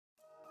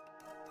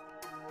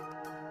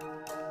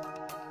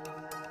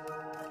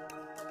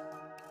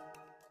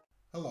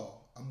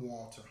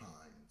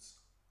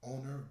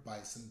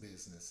Bison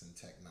Business and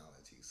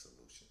Technology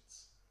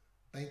Solutions.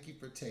 Thank you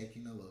for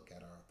taking a look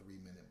at our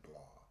 3-minute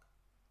blog.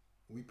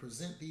 We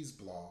present these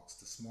blogs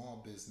to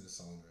small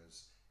business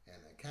owners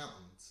and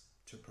accountants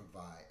to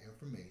provide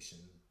information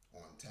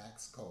on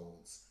tax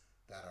codes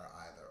that are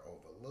either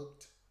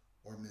overlooked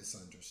or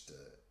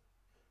misunderstood.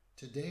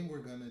 Today we're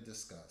going to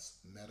discuss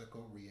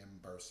medical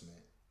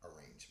reimbursement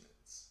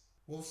arrangements.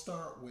 We'll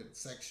start with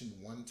Section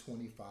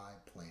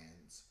 125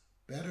 plans,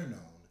 better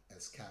known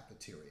as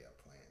cafeteria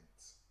plans.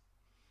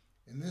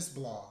 In this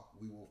blog,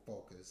 we will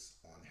focus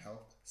on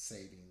health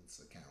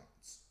savings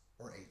accounts,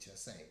 or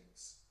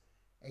HSAs.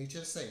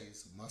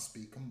 HSAs must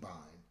be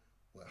combined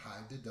with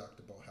high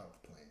deductible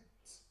health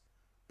plans.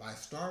 By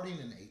starting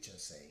an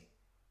HSA,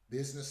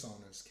 business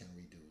owners can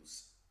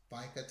reduce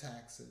FICA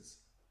taxes,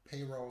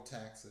 payroll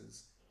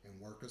taxes, and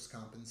workers'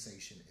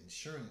 compensation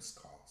insurance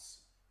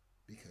costs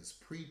because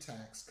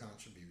pre-tax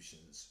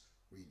contributions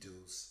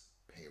reduce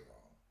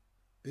payroll.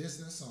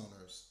 Business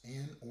owners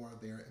and or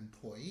their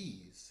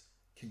employees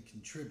can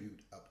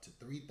contribute up to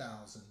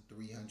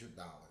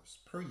 $3,300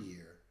 per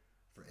year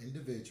for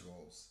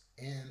individuals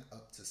and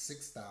up to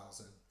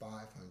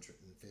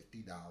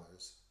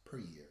 $6,550 per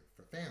year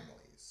for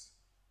families.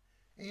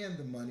 And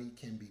the money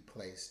can be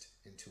placed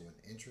into an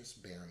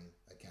interest-bearing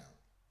account.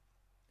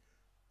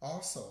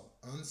 Also,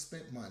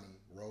 unspent money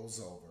rolls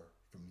over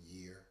from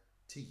year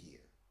to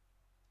year.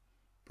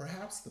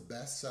 Perhaps the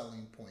best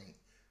selling point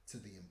to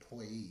the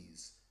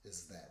employees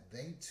is that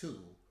they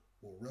too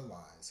will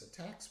realize a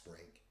tax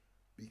break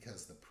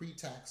because the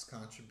pre-tax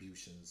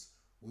contributions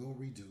will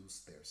reduce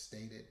their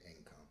stated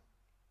income.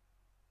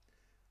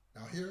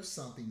 Now here's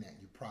something that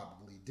you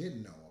probably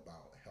didn't know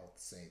about health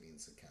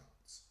savings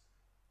accounts.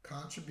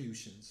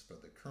 Contributions for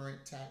the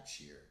current tax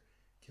year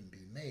can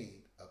be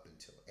made up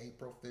until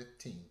April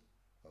 15th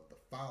of the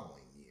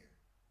following year.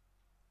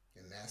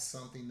 And that's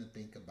something to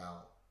think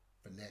about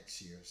for next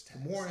year's tax.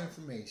 For more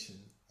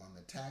information on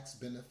the tax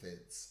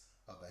benefits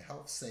of a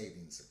health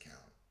savings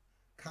account,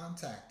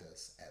 contact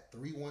us at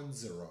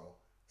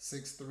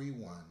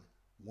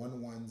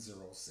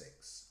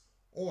 310-631-1106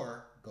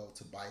 or go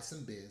to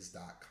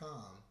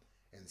bisonbiz.com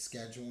and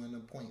schedule an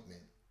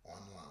appointment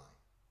online.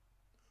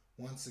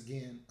 Once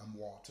again, I'm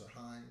Walter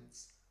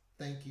Hines.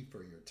 Thank you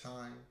for your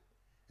time,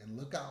 and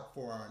look out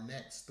for our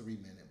next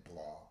 3-minute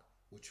blog,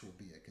 which will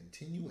be a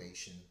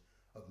continuation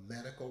of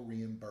medical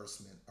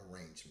reimbursement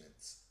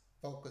arrangements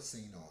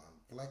focusing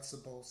on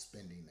flexible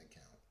spending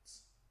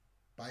accounts.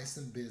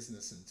 Bison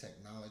Business and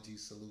Technology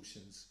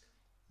Solutions,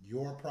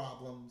 your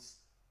problems,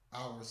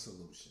 our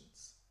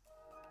solutions.